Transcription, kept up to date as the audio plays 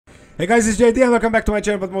Hey guys, it's JT and welcome back to my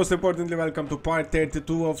channel, but most importantly, welcome to part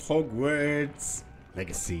 32 of Hogwarts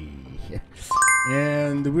Legacy.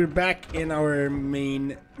 And we're back in our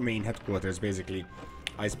main headquarters, basically.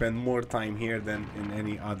 I spend more time here than in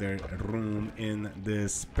any other room in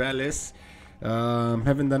this palace.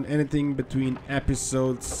 Haven't done anything between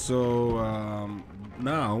episodes, so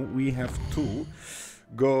now we have to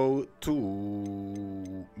go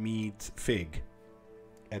to meet Fig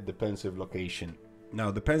at the pensive location. Now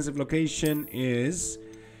the pensive location is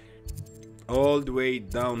all the way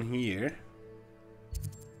down here.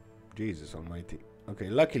 Jesus almighty. Okay,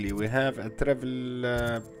 luckily we have a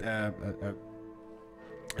travel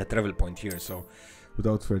point here, so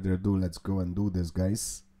without further ado, let's go and do this,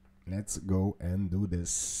 guys. Let's go and do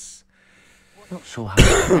this. Not sure how to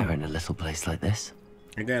fare in a little place like this.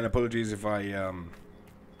 Again, apologies if I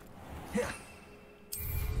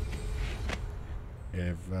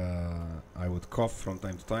would cough from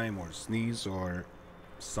time to time, or sneeze, or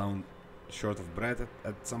sound short of breath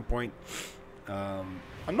at some point. I'm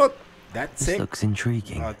not that sick. This looks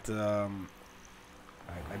intriguing. But I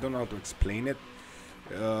don't know how to explain it.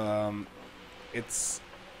 It's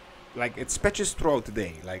like it patches throughout the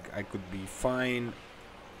day. Like I could be fine.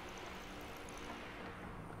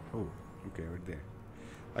 Oh, okay, right there.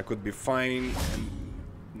 I could be fine, and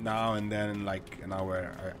now and then, in like an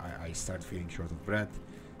hour, I start feeling short of breath,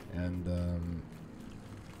 and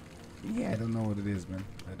yeah, I don't know what it is, man.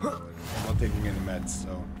 I don't know what it is. I'm not taking any meds,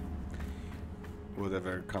 so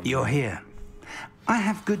whatever comes. You're here. I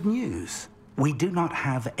have good news. We do not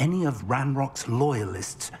have any of Ranrok's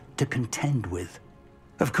loyalists to contend with.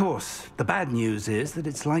 Of course, the bad news is that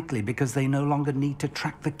it's likely because they no longer need to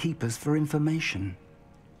track the Keepers for information.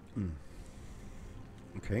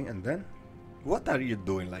 Okay, and then? What are you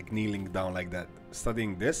doing, like kneeling down like that?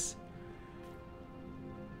 Studying this?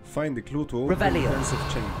 Find the clue to open the Rebellion.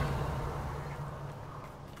 pensive chamber.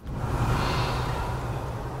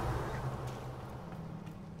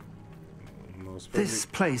 This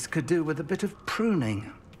place could do with a bit of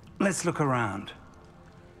pruning. Let's look around.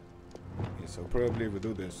 Okay, so probably we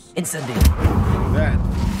do this. Incendiary. Do that.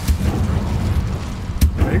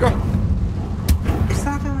 There you go. Is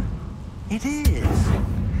that a... It is.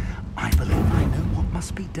 I believe I know what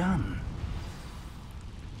must be done.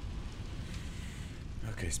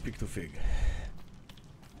 Okay, speak to Fig.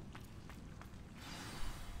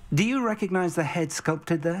 Do you recognize the head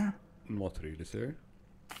sculpted there? Not really, sir.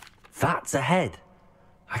 That's a head.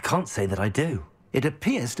 I can't say that I do. It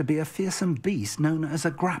appears to be a fearsome beast known as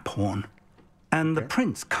a graphorn. And the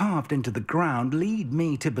prints carved into the ground lead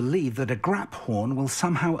me to believe that a graphorn will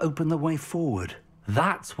somehow open the way forward.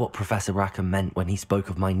 That's what Professor Rackham meant when he spoke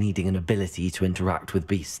of my needing an ability to interact with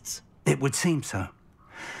beasts. It would seem so.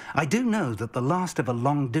 I do know that the last of a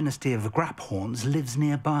long dynasty of graphorns lives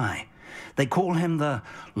nearby. They call him the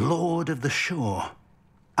Lord of the Shore.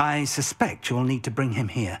 I suspect you'll need to bring him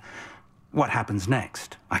here. What happens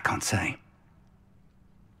next, I can't say.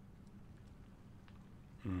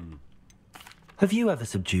 Have you ever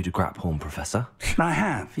subdued a graphorn, Professor? I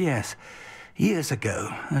have, yes. Years ago,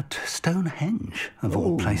 at Stonehenge, of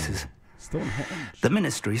all places. Stonehenge. The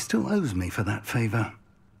Ministry still owes me for that favor.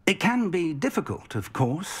 It can be difficult, of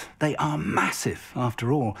course. They are massive,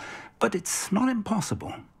 after all, but it's not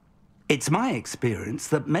impossible. It's my experience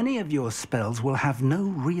that many of your spells will have no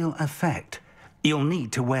real effect. You'll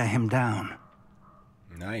need to wear him down.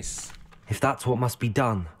 Nice. If that's what must be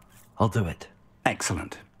done, I'll do it.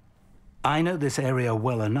 Excellent. I know this area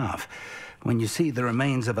well enough. When you see the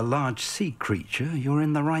remains of a large sea creature, you're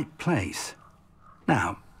in the right place.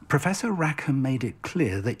 Now, Professor Rackham made it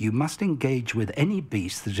clear that you must engage with any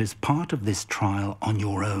beast that is part of this trial on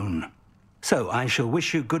your own. So I shall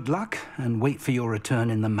wish you good luck and wait for your return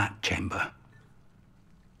in the mat chamber.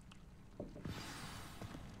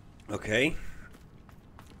 Okay.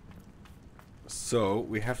 So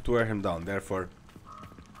we have to wear him down, therefore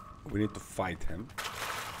we need to fight him.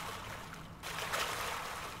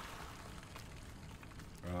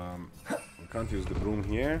 We can't use the broom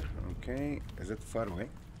here. Okay, is it far away?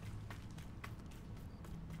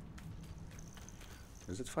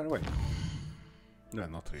 Is it far away? No,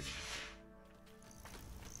 not really.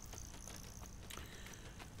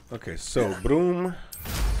 Okay, so broom,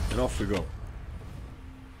 and off we go.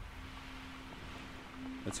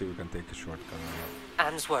 Let's see if we can take a shortcut.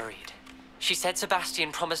 Anne's worried. She said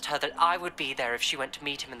Sebastian promised her that I would be there if she went to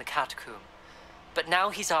meet him in the catacomb. But now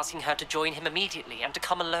he's asking her to join him immediately and to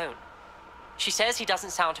come alone. She says he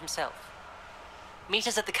doesn't sound himself. Meet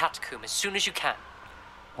us at the catacomb as soon as you can.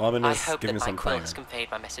 Ominous, I hope give that me my some quill time. has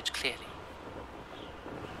conveyed my message clearly.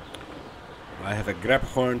 I have a grab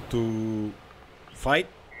horn to fight.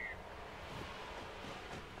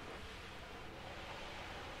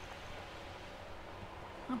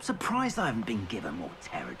 I'm surprised I haven't been given more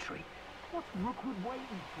territory. What's Rookwood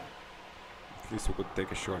waiting for? At least we could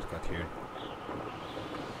take a shortcut here.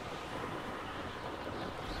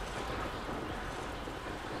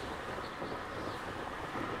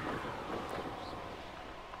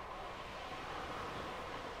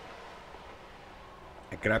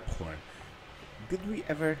 A grab horn. Did we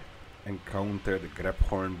ever encounter the grab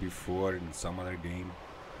horn before in some other game?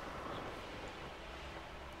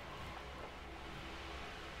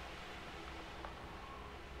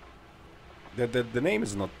 The name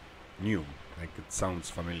is not new, like it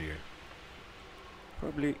sounds familiar.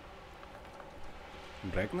 Probably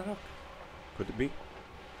Ragnarok? Could it be?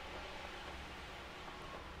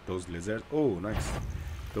 Those lizards? Oh, nice.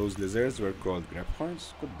 Those lizards were called grab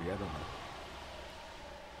horns? Could be, I don't know.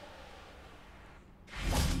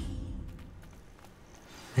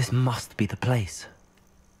 This must be the place.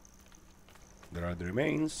 There are the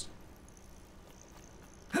remains.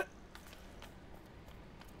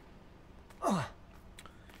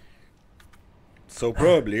 So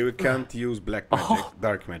probably we can't use black magic,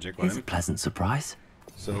 dark magic on Here's a him. pleasant surprise.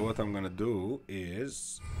 So what I'm gonna do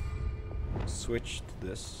is switch to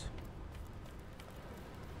this.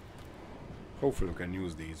 Hopefully we can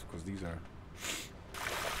use these, because these are...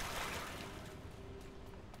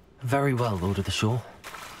 Very well, Lord of the Shore.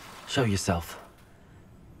 Show yourself.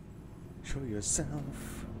 Show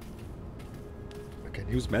yourself. I can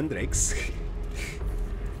use mandrakes.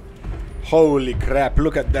 Holy crap,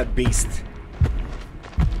 look at that beast.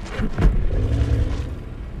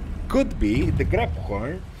 Could be the grab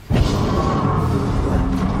horn. You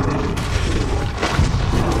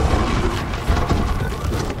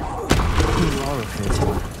are a fierce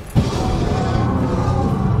one.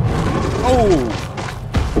 Oh!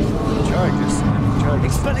 Charges. Charges.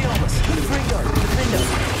 Expelliarmus! Fringo! Defender!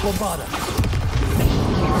 Bombarda!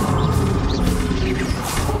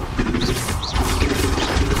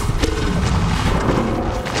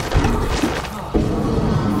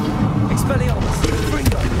 Expelliarmus!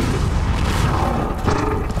 Fringo!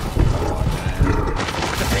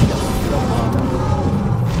 Defender! Bombarda!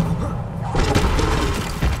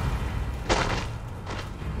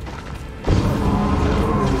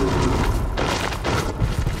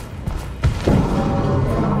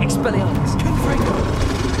 Expelliarmus! Confringo!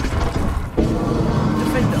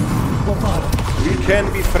 Defender! Bombarda! We can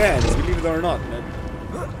be friends, believe it or not, man.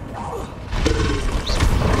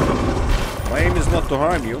 My aim is not to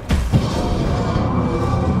harm you.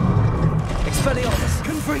 Expelliarmus!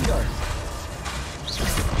 Confringo!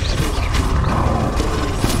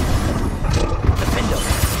 Defender!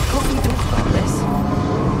 Can't we talk about this?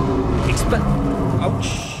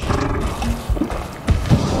 Ouch.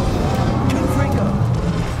 Confringo!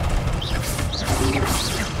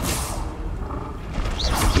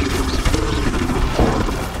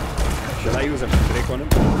 Shall I use a trick on him?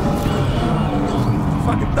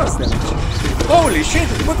 Fuck, it does damage. Holy shit,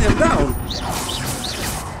 it put him down.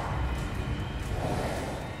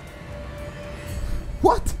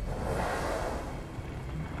 What?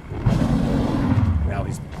 Now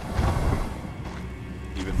he's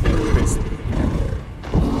even more pissed.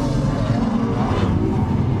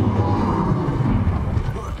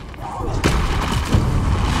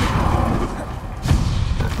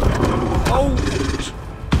 Oh!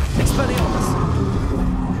 Expelliarmus!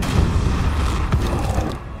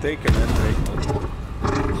 Take him and break.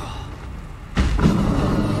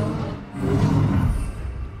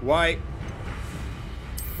 Why?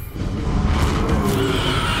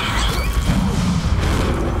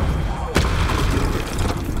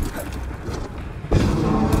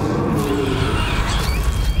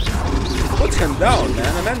 Puts him down,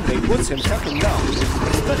 man. And then they puts him fucking down.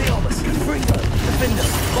 Expelliarmus! Confringo! Defender!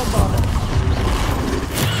 Bombarda!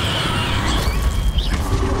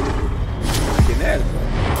 Fucking hell.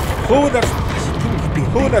 Who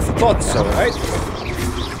would have thought so, right?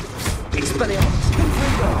 Expelliarmus!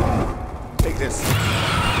 Confringo! Take this.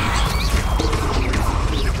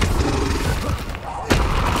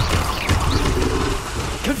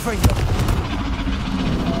 Confringo!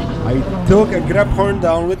 I took a grab horn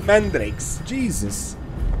down with mandrakes. Jesus.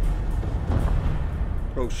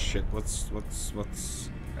 Oh shit, what's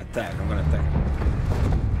attack? I'm gonna attack.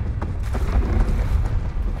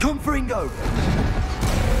 Confringo!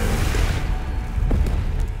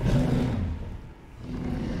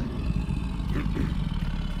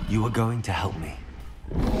 You are going to help me.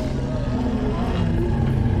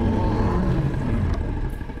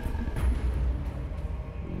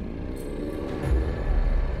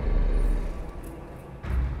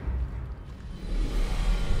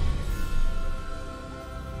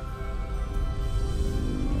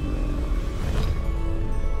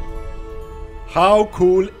 How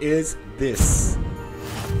cool is this?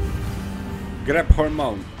 Grabhorn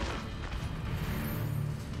mount.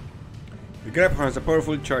 The Grabhorn has a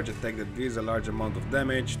powerful charge attack that deals a large amount of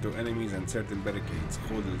damage to enemies and certain barricades.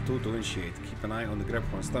 Hold L2 to initiate. Keep an eye on the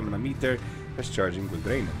Grabhorn stamina meter, as charging will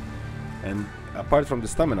drain it. And apart from the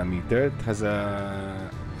stamina meter, it has a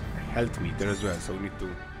health meter as well, so we need to...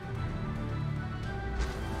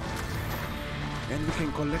 And we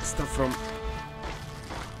can collect stuff from...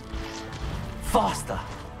 Faster!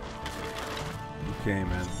 Okay,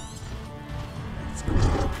 man. Let's go.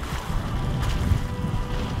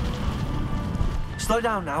 Slow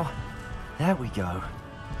down now. There we go.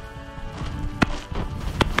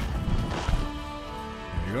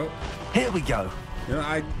 There you go. Here we go. You know,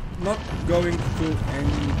 I'm not going to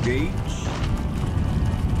engage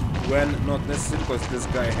when not necessary, because this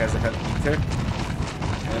guy has a health meter.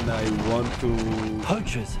 And I want to...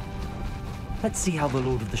 Poachers. Let's see how the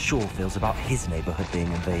Lord of the Shore feels about his neighborhood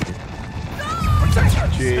being invaded.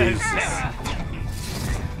 Jesus.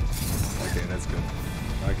 Okay, that's good.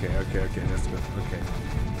 Okay, that's good. Okay.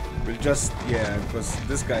 We'll just, yeah, because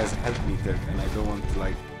this guy has a health meter and I don't want to,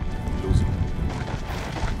 like, lose him.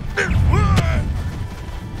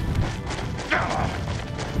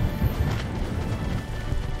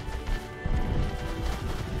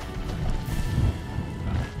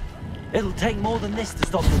 It'll take more than this to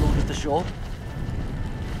stop the Lord of the Shore.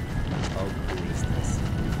 How cool is this?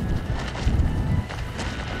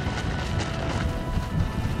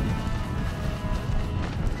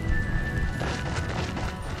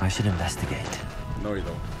 I should investigate. No, you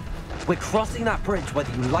don't. We're crossing that bridge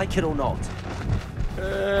whether you like it or not.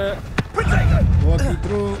 Walking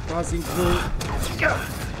through, passing through.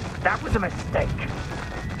 That was a mistake.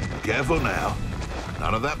 Careful now.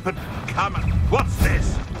 None of that but come on. What's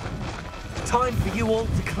this? Time for you all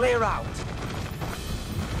to clear out.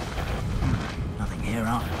 Nothing here,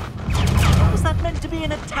 huh? Was that meant to be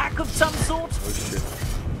an attack of some sort? Oh shit.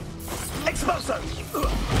 Expulso!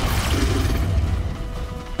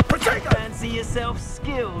 Fancy yourself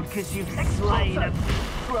skilled because you've slain a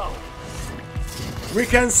troll. We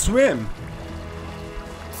can swim!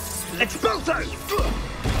 Expulso!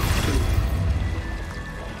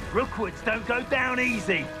 Rookwoods don't go down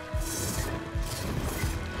easy.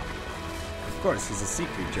 Of course, he's a sea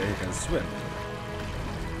creature, he can swim.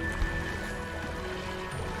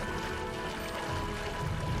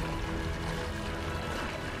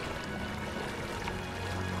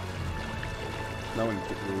 Now we need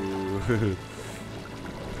to...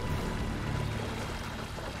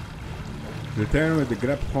 Return with the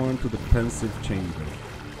Grabhorn to the pensive chamber.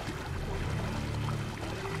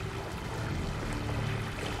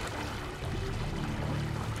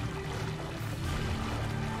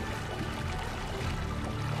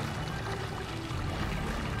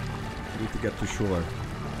 Need to get to shore.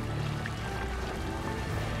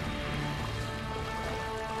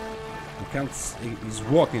 He can't... He's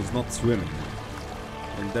walking, he's not swimming.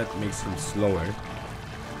 And that makes him slower.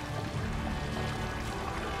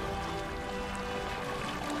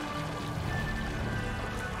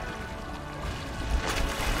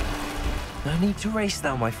 No need to race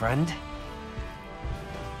now, my friend.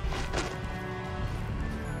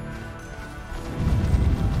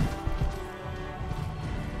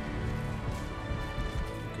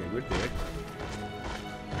 Okay, we're there.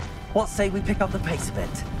 What say we pick up the pace a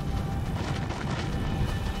bit?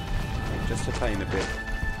 Just a tiny bit.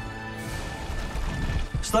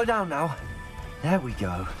 Slow down now. There we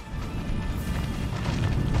go.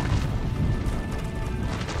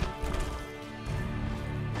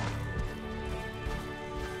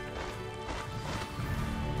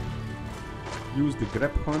 Use the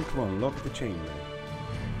Grabhorn to unlock the chamber.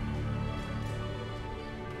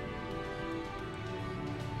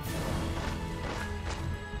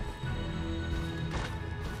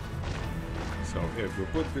 So if we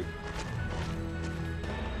put the...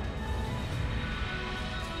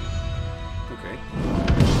 Okay.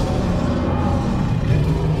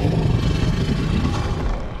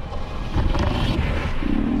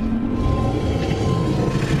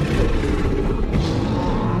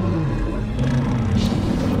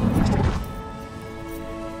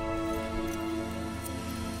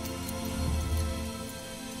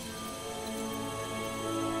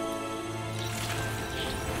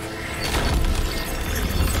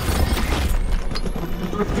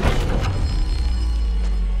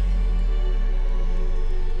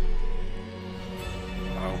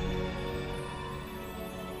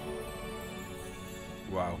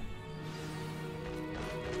 Wow.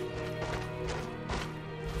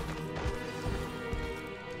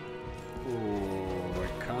 Oh, I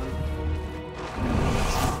can't.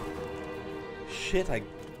 shit, I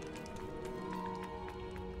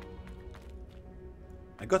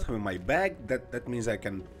got him in my bag. That means I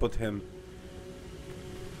can put him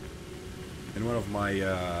in one of my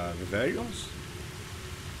vivariums.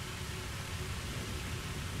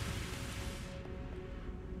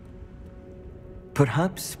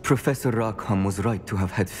 Perhaps Professor Rackham was right to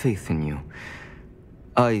have had faith in you.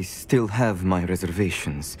 I still have my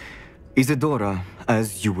reservations. Isadora,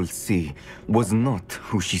 as you will see, was not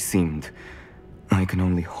who she seemed. I can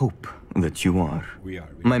only hope that you are. We are.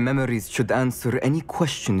 My memories should answer any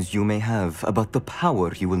questions you may have about the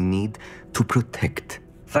power you will need to protect.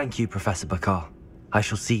 Thank you, Professor Thakkar. I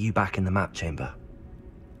shall see you back in the map chamber.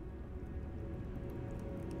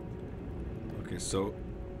 Okay, so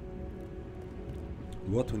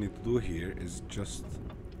what we need to do here is just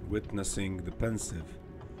witnessing the pensive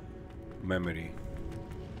memory.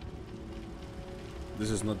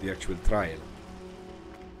 This is not the actual trial.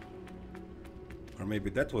 Or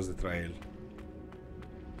maybe that was the trial.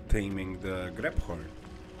 Taming the Grabhorn.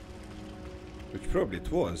 Which probably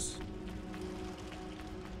it was.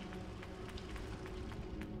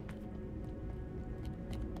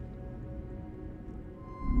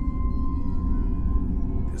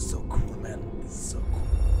 This is so cool, man. This is so cool.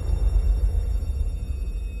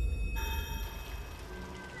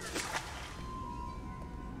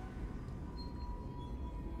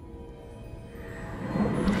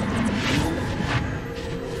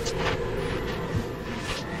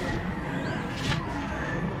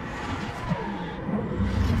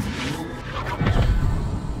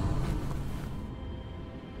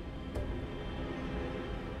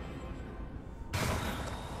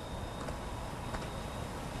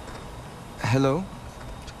 Hello?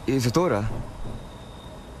 Isadora?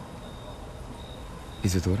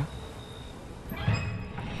 Isadora?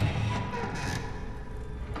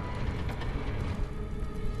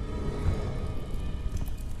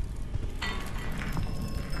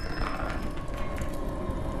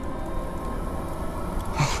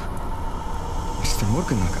 Mr.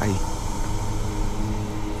 Morganach,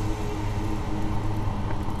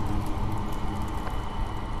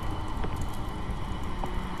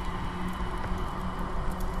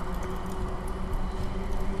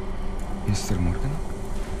 Mr. Morgan?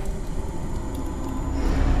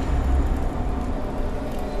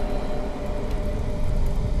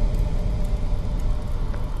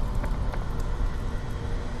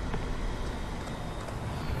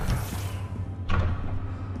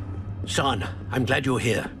 Son, I'm glad you're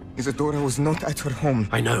here. Isadora was not at her home.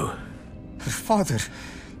 I know. Her father...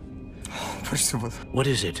 Oh, Percival. What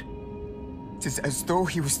is it? It is as though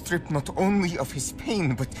he was stripped not only of his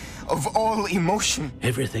pain, but of all emotion.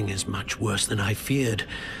 Everything is much worse than I feared.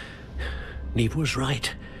 Neve was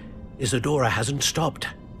right. Isadora hasn't stopped.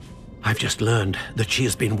 I've just learned that she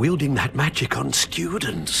has been wielding that magic on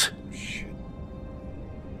students. Shit.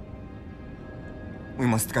 We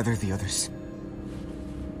must gather the others.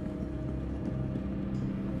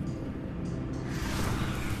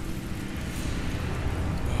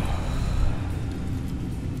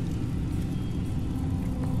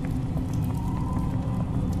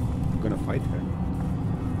 Fight her.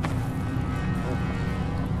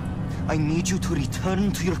 I need you to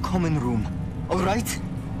return to your common room, all right?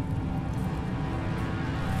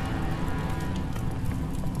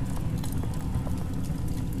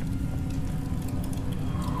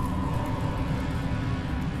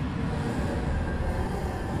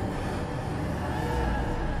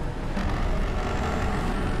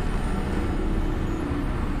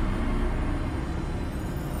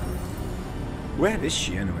 Where is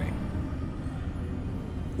she anyway?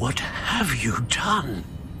 What have you done?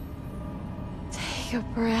 Take a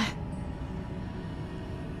breath.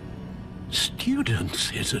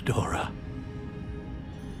 Students, Isadora.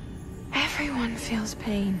 Everyone feels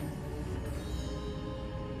pain.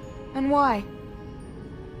 And why?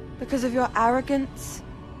 Because of your arrogance?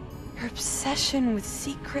 Your obsession with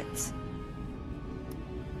secrets?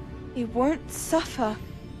 He won't suffer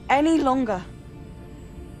any longer.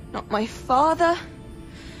 Not my father,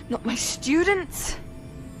 not my students.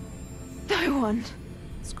 No one.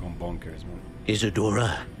 It's gone bonkers, man.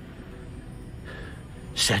 Isadora,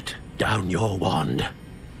 set down your wand.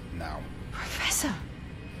 Now. Professor,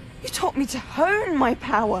 you taught me to hone my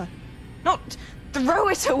power, not throw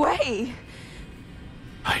it away.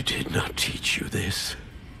 I did not teach you this.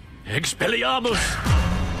 Expelliarmus!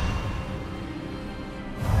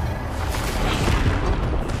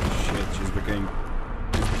 Shit, she's become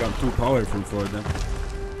too powerful for them.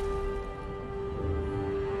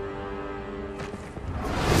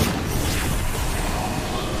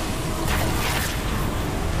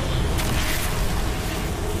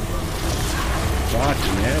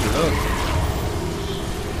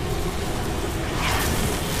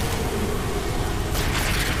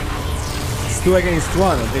 it's 2 against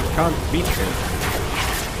 1 and they can't beat him.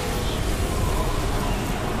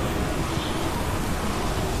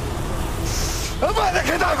 Avada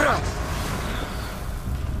Kedavra!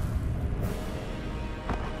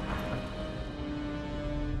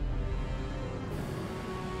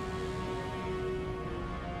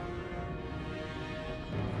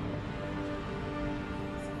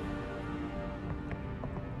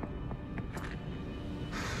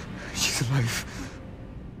 She's alive.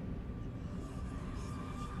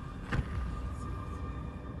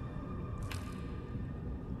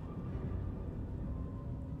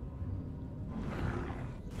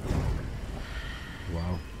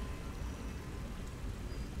 Wow.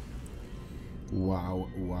 Wow,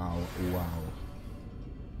 wow,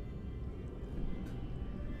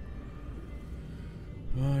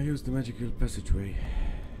 wow. Use the magical passageway.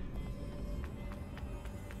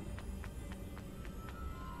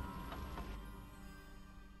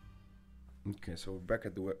 Okay, so back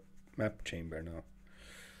at the map chamber now.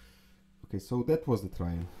 Okay, so that was the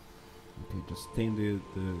trial. Okay, just stay in the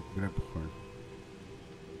grab horn.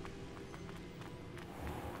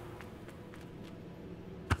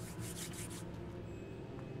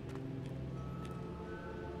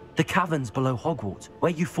 The caverns below Hogwarts,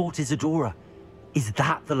 where you fought Isadora. Is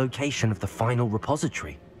that the location of the final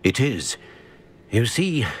repository? It is. You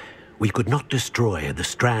see, we could not destroy the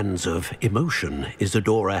strands of emotion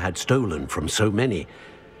Isadora had stolen from so many.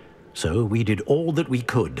 So we did all that we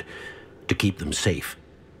could to keep them safe.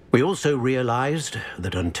 We also realized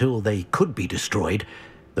that until they could be destroyed,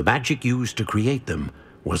 the magic used to create them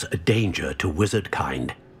was a danger to wizard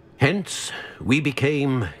kind. Hence, we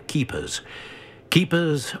became keepers.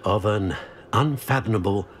 Keepers of an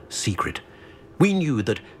unfathomable secret. We knew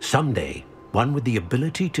that someday, one with the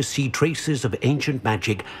ability to see traces of ancient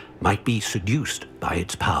magic might be seduced by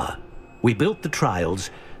its power. We built the trials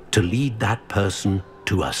to lead that person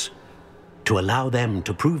to us, to allow them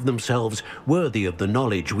to prove themselves worthy of the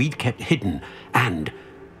knowledge we'd kept hidden and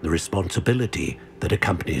the responsibility that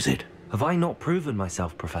accompanies it. Have I not proven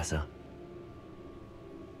myself, Professor?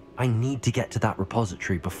 I need to get to that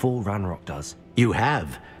repository before Ranrok does. You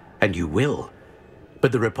have, and you will.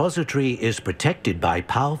 But the repository is protected by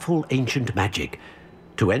powerful ancient magic.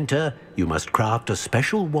 To enter, you must craft a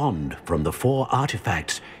special wand from the 4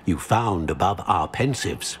 artifacts you found above our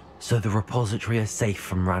pensives. So the repository is safe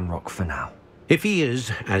from Ranrok for now? If he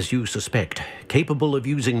is, as you suspect, capable of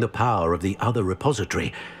using the power of the other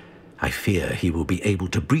repository, I fear he will be able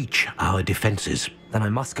to breach our defenses. Then I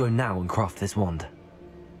must go now and craft this wand.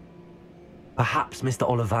 Perhaps Mr.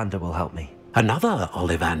 Ollivander will help me. Another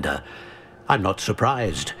Ollivander? I'm not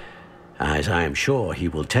surprised. As I am sure he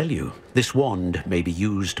will tell you, this wand may be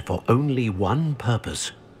used for only one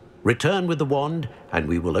purpose. Return with the wand, and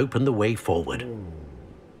we will open the way forward.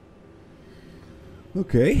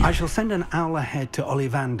 Okay. I shall send an owl ahead to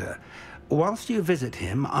Ollivander. Whilst you visit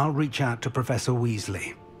him, I'll reach out to Professor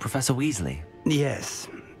Weasley. Professor Weasley? Yes.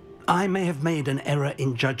 I may have made an error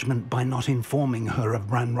in judgment by not informing her of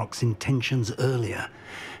Ranrock's intentions earlier.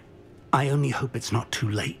 I only hope it's not too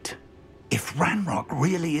late. If Ranrok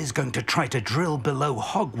really is going to try to drill below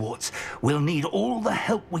Hogwarts, we'll need all the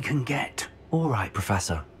help we can get. All right,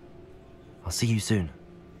 Professor. I'll see you soon.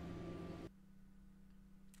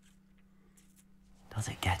 Does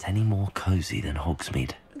it get any more cozy than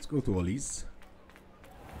Hogsmeade? Let's go to Ollie's.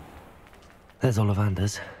 There's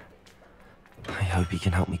Ollivander's. I hope he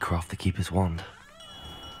can help me craft the Keeper's wand.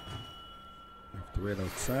 Have to wait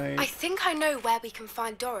outside. I think I know where we can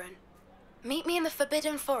find Doran. Meet me in the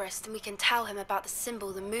Forbidden Forest and we can tell him about the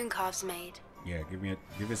symbol the Mooncalves made. Yeah, give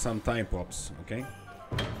me some time, Pops, okay?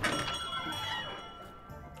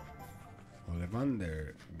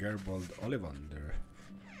 Ollivander, Gerbold Ollivander.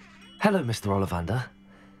 Hello, Mr. Ollivander.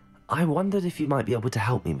 I wondered if you might be able to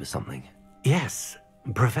help me with something. Yes,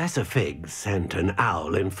 Professor Fig sent an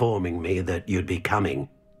owl informing me that you'd be coming.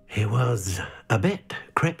 He was a bit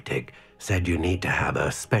cryptic, said you need to have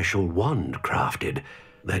a special wand crafted,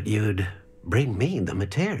 that you'd bring me the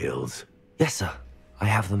materials. Yes, sir. I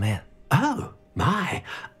have them here. Oh, my.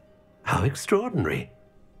 How extraordinary.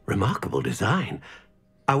 Remarkable design.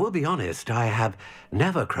 I will be honest, I have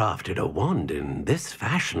never crafted a wand in this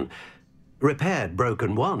fashion. Repaired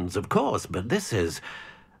broken wands, of course, but this is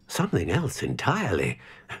something else entirely.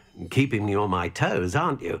 Keeping me on my toes,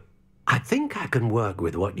 aren't you? I think I can work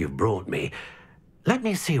with what you've brought me. Let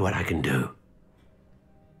me see what I can do.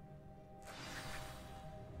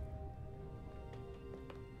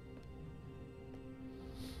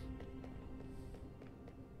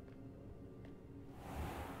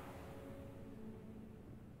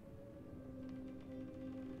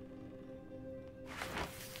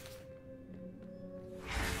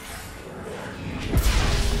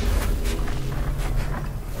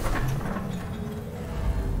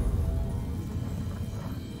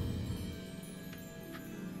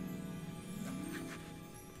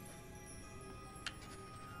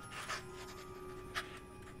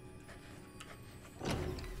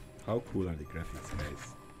 How cool are the graphics,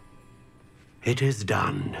 guys? It is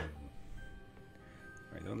done.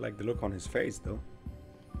 I don't like the look on his face, though.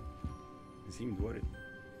 He seemed worried.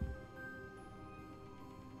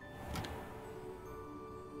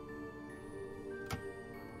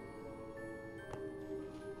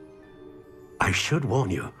 I should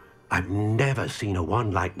warn you, I've never seen a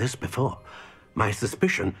wand like this before. My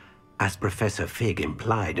suspicion, as Professor Fig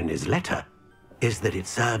implied in his letter, is that it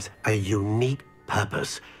serves a unique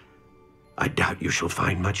purpose. I doubt you shall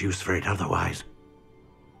find much use for it otherwise.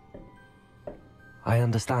 I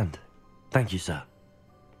understand. Thank you, sir.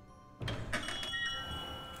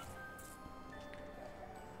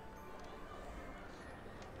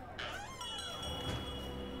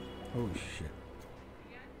 Oh shit.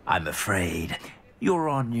 I'm afraid you're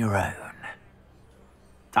on your own.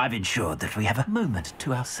 I've ensured that we have a moment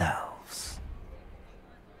to ourselves.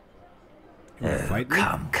 Oh,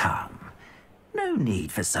 come. No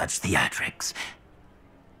need for such theatrics.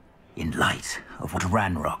 In light of what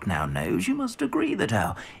Ranrok now knows, you must agree that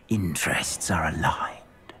our interests are aligned.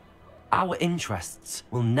 Our interests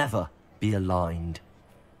will never be aligned.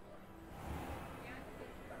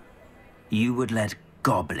 You would let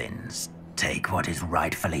goblins take what is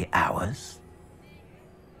rightfully ours?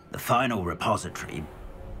 The final repository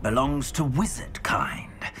belongs to wizard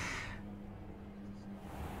kind.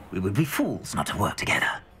 We would be fools not to work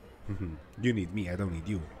together. You need me, I don't need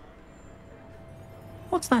you.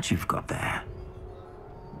 What's that you've got there?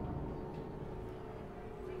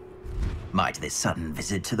 Might this sudden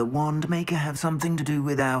visit to the Wand Maker have something to do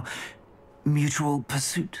with our mutual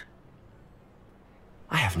pursuit?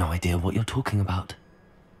 I have no idea what you're talking about.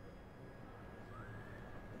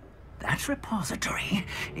 That repository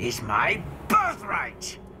is my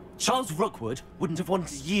birthright! Charles Rookwood wouldn't have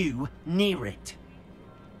wanted you near it.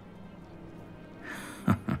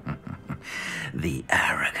 The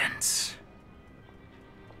arrogance.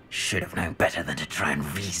 Should have known better than to try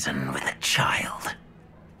and reason with a child.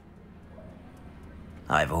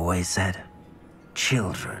 I've always said,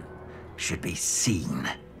 children should be seen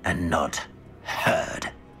and not heard.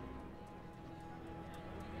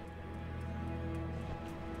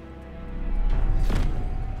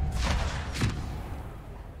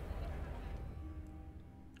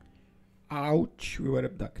 Ouch, we were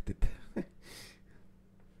abducted.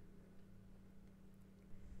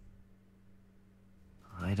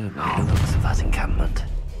 I don't know the looks of that encampment.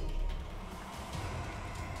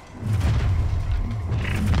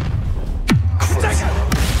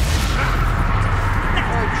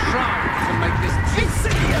 I'll try to make this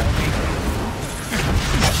easier.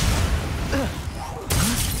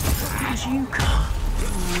 As you come.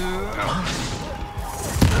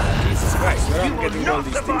 Jesus Christ, where I'm getting all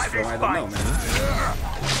these things from, I don't know, man.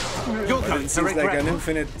 It seems like an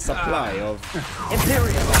infinite supply of...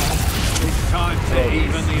 Imperial! It's time to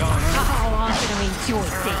even the honor. Oh, I'm gonna enjoy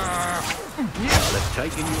this. Well, it's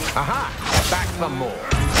taking you... Aha! Back for more.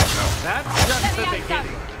 That's just the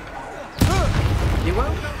beginning. You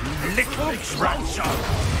won't? Little Rancho!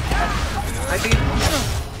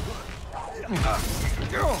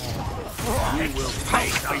 You will pay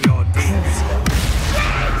for your deeds.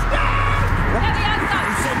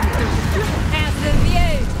 How's the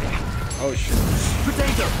view? Oh shit.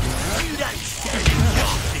 Potato! You don't stand a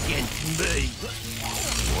chance against me!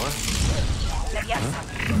 What?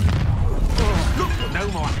 Look, no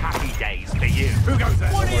more happy days for you. Who goes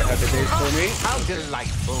there? No more happy days for me. How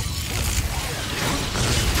delightful.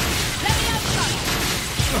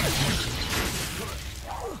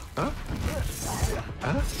 Huh?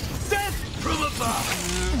 Huh? Death from above!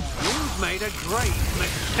 You've made a great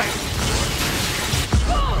mistake.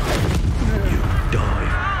 You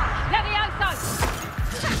die.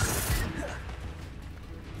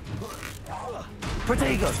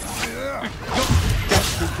 Protego! You don't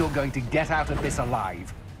think you're going to get out of this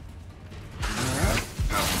alive?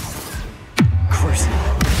 Curse it.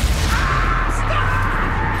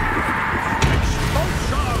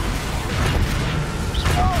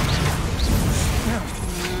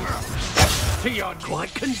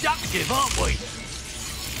 Quite conductive, aren't we?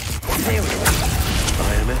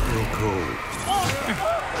 I am at your call.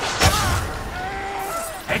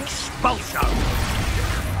 Expulso!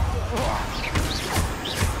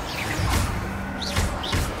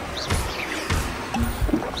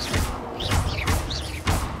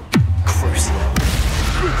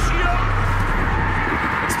 Crucio!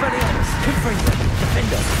 Expelliarmus! Confringo!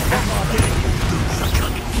 Defender!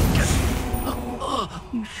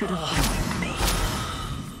 You should have joined me.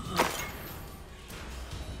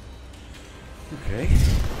 Okay.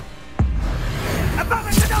 Above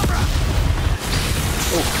and Cadabra!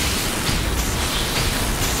 Oh.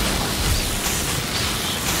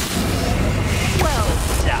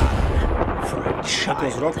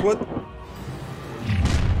 was Rookwood.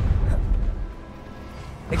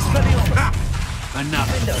 Enough.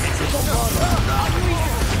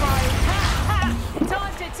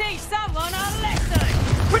 Time to teach someone a lesson!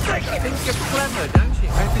 But they think you're clever, don't you?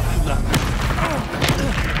 Where did you learn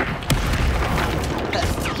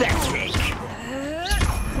Pathetic.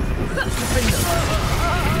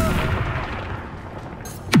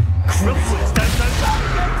 Rookwood's don't go back.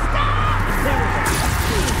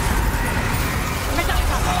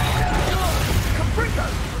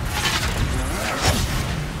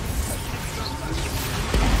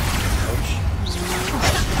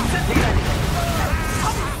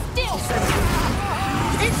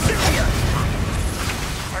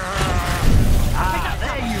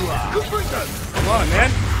 There you are. Come on,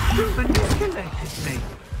 man. You manipulated me.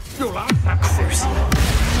 You'll answer for this.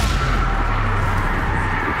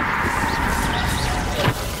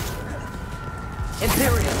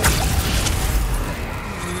 Imperial.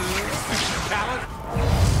 Coward.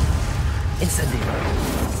 Incendiary.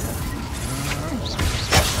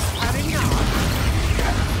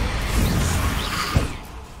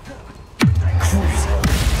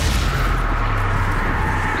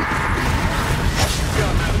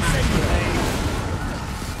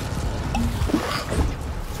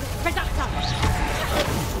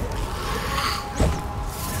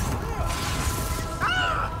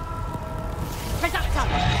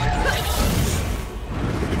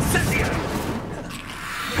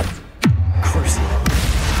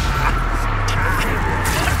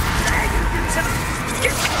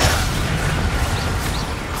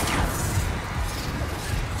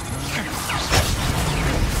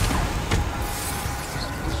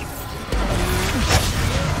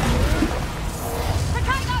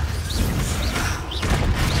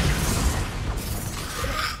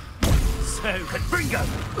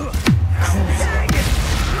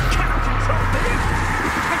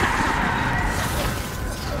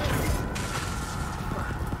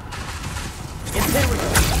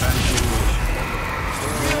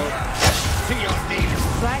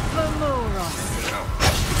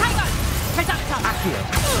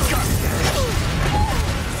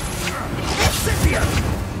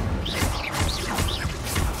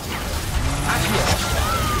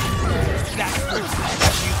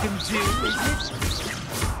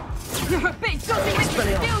 You're a bit dodgy with your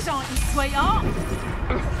skills, aren't you, sweetheart?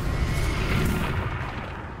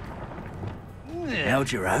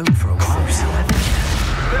 Held your own for a while, so haven't you?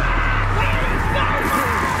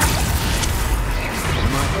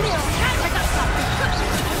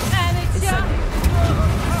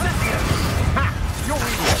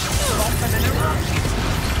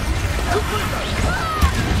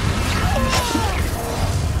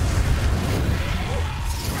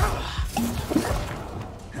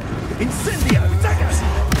 Incendio! Daggers!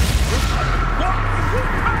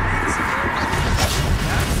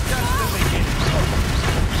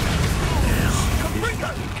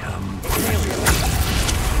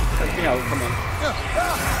 Help me out, come on.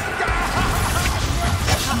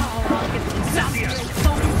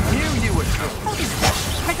 Knew you would come.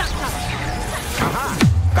 Aha!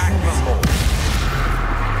 Back for more.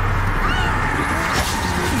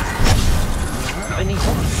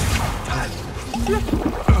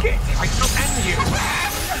 Get! I shall end you!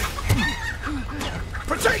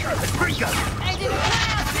 Potato! Bringo!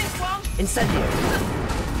 Incendio.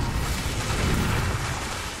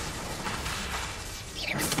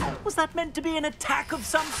 Was that meant to be an attack of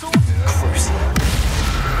some sort? Of course.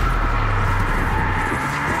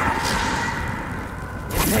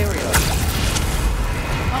 Imperial.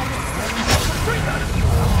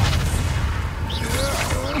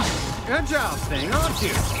 Good job, thing, aren't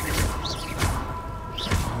you?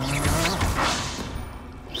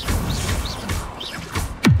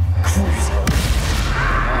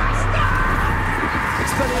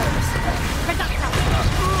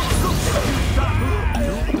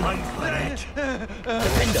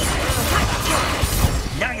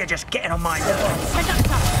 Now you're just getting on my nerves. Keep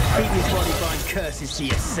your body bind curses to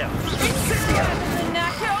yourself.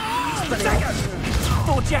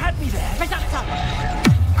 Thought you had me there.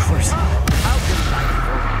 Curse. How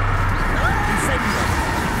delightful.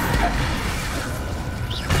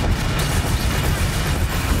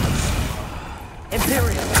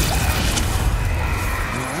 Imperial.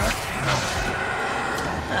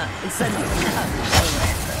 Incendio.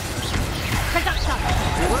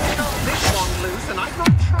 You won't knock this one loose, and I've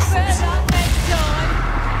got trouble. Better luck next time.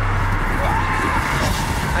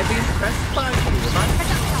 I'd be impressed by you, am I?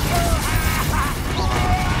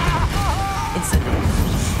 Incendio.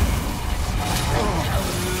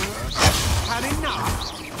 Had enough.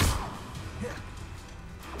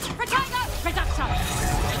 Potato! Reductor!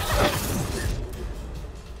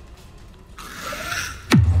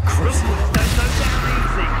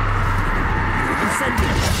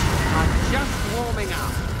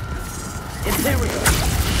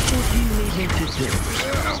 him to do?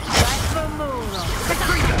 Back for more.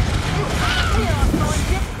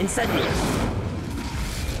 Incendiary.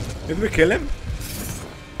 Did we kill him?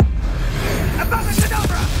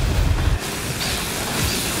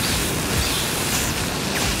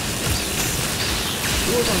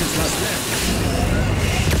 Who was on his last lap?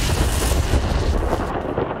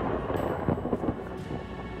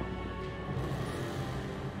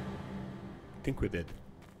 I think we did.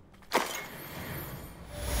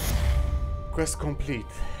 Quest complete.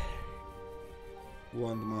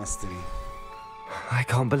 Wand mastery. I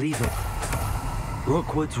can't believe it.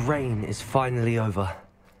 Rookwood's reign is finally over.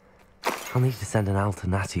 I'll need to send an owl to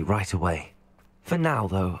Natty right away. For now,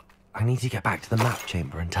 though, I need to get back to the map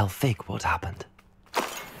chamber and tell Fig what happened.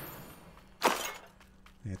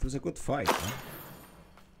 Yeah, it was a good fight, huh?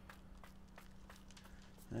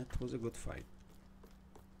 That was a good fight.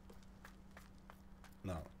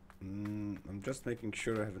 Now, I'm just making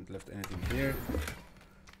sure I haven't left anything here.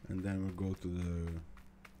 And then we'll go to the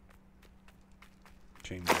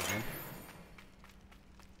chamber again.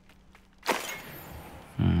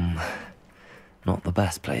 Not the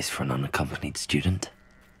best place for an unaccompanied student.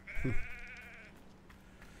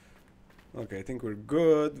 Okay, I think we're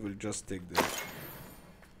good. We'll just take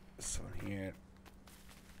this one here.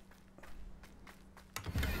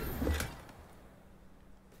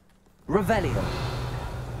 Revelio.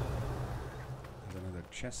 There's another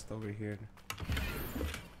chest over here.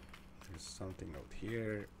 There's something out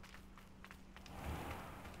here.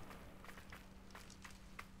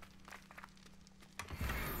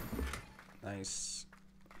 Nice.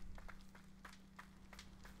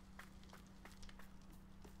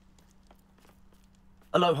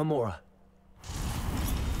 Aloha Mora.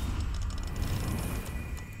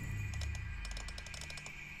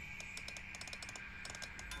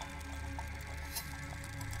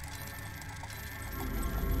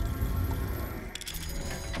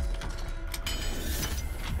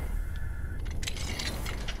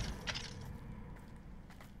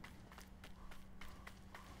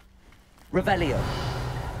 Revelio.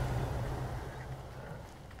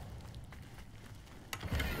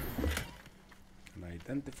 An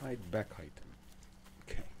identified back item.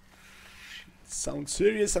 Okay. Sounds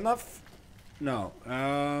serious enough. Now,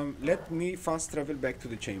 let me fast travel back to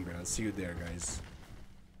the chamber. I'll see you there, guys.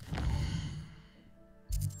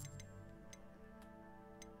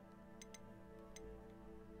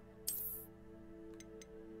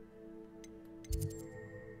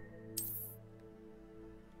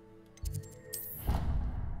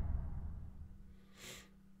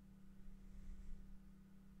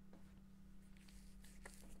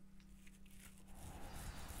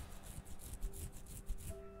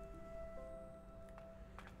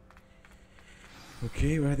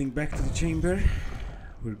 Okay, we're heading back to the chamber.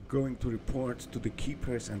 We're going to report to the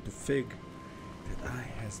keepers and to Fig that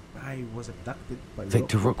I was abducted by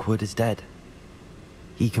Victor Rookwood is dead.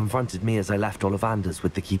 He confronted me as I left Ollivander's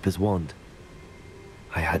with the keeper's wand.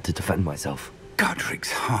 I had to defend myself.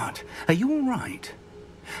 Godric's heart, are you all right?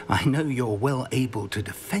 I know you're well able to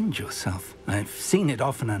defend yourself. I've seen it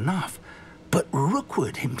often enough. But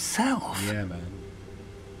Rookwood himself... Yeah, man.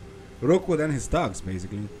 Rookwood and his dogs,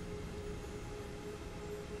 basically.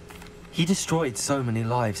 He destroyed so many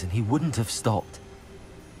lives and he wouldn't have stopped.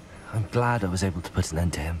 I'm glad I was able to put an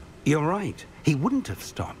end to him. You're right. He wouldn't have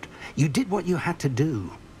stopped. You did what you had to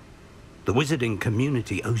do. The wizarding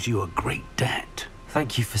community owes you a great debt.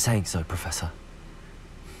 Thank you for saying so, Professor.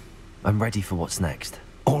 I'm ready for what's next.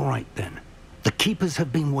 All right, then. The keepers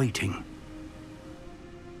have been waiting.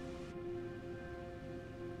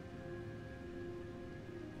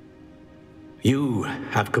 You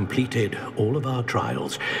have completed all of our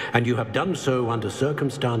trials, and you have done so under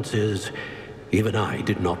circumstances even I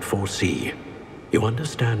did not foresee. You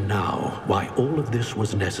understand now why all of this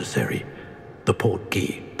was necessary. The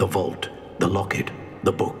portkey, the vault, the locket,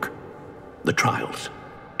 the book, the trials.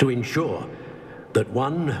 To ensure that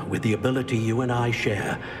one with the ability you and I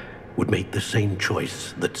share would make the same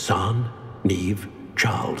choice that San, Neve,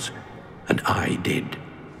 Charles, and I did.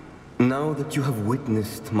 Now that you have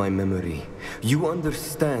witnessed my memory, you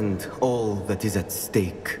understand all that is at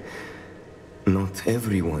stake. Not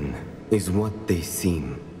everyone is what they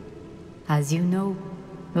seem. As you know,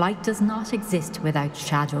 light does not exist without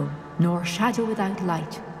shadow, nor shadow without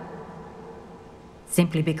light.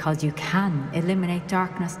 Simply because you can eliminate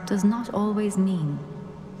darkness does not always mean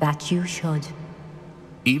that you should.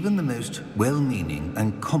 Even the most well-meaning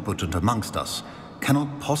and competent amongst us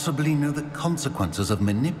cannot possibly know the consequences of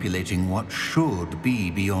manipulating what should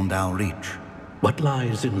be beyond our reach. What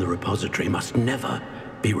lies in the repository must never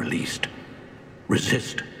be released.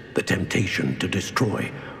 Resist the temptation to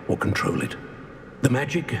destroy or control it. The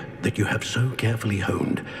magic that you have so carefully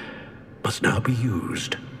honed must now be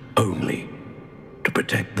used only to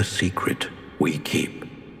protect the secret we keep.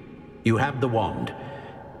 You have the wand.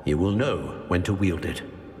 You will know when to wield it.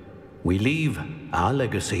 We leave our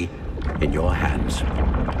legacy in your hands.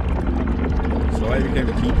 So I became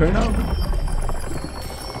a keeper now?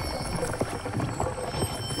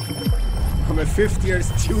 I'm a 5th-year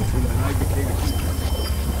student and I became a keeper.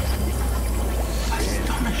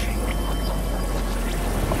 Astonishing.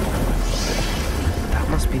 That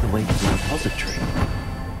must be the way to the repository.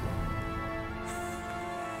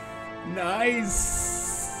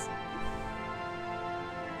 Nice!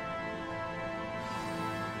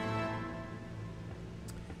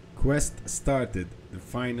 Quest started. The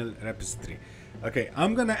final repository. Okay,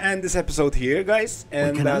 I'm gonna end this episode here, guys.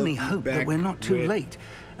 And we can only hope that we're not too late,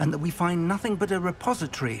 and that we find nothing but a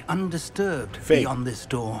repository undisturbed beyond this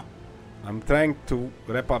door. I'm trying to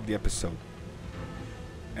wrap up the episode.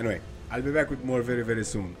 Anyway, I'll be back with more very, very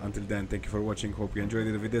soon. Until then, thank you for watching. Hope you enjoyed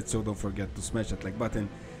it. If you did so, don't forget to smash that like button.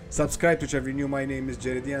 Subscribe to whichever you new. My name is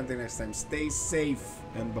Jared. Until next time, stay safe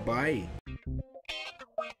and bye-bye.